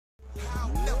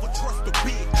trust a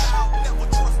bitch. I'll never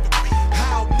trust a bitch.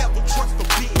 I'll never trust a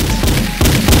bitch.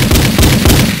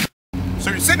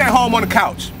 So you're sitting at home on the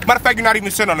couch. Matter of fact, you're not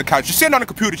even sitting on the couch. You're sitting on the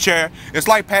computer chair. It's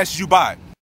life passes you by.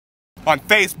 On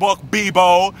Facebook,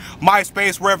 Bebo,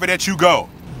 MySpace, wherever that you go.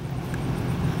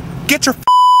 Get your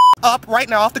up right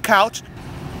now off the couch.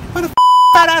 Why the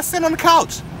fat ass sitting on the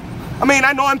couch? I mean,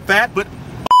 I know I'm fat, but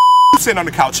you sitting on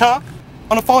the couch, huh?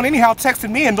 On the phone anyhow,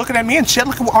 texting me and looking at me and shit.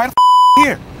 Look at why the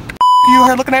here. You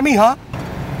here looking at me, huh?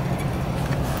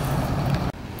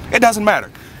 It doesn't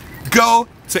matter. Go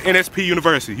to NSP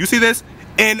University. You see this?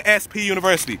 NSP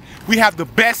University. We have the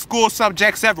best school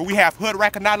subjects ever. We have hood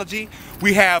raconology.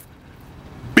 We have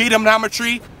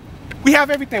beatometry. We have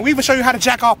everything. We even show you how to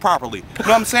jack off properly. You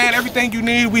know what I'm saying? Everything you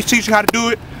need, we teach you how to do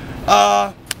it.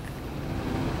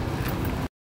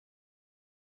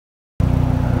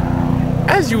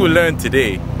 As you will learn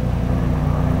today,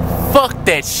 fuck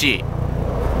that shit.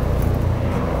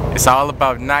 It's all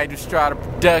about Nigel Strata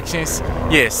Productions.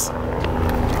 Yes.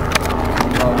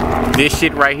 This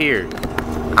shit right here.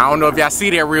 I don't know if y'all see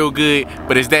that real good,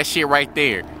 but it's that shit right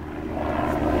there.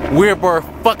 Weird Boy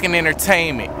fucking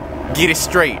entertainment. Get it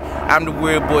straight. I'm the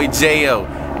Weird Boy J.O.,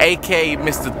 aka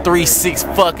Mr.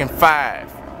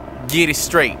 36-fucking-5. Get it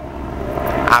straight.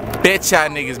 I bet y'all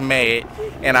niggas mad,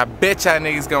 and I bet y'all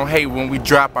niggas gonna hate when we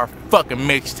drop our fucking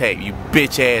mixtape, you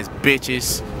bitch ass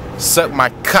bitches. Suck my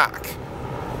cock.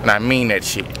 And I mean that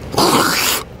shit.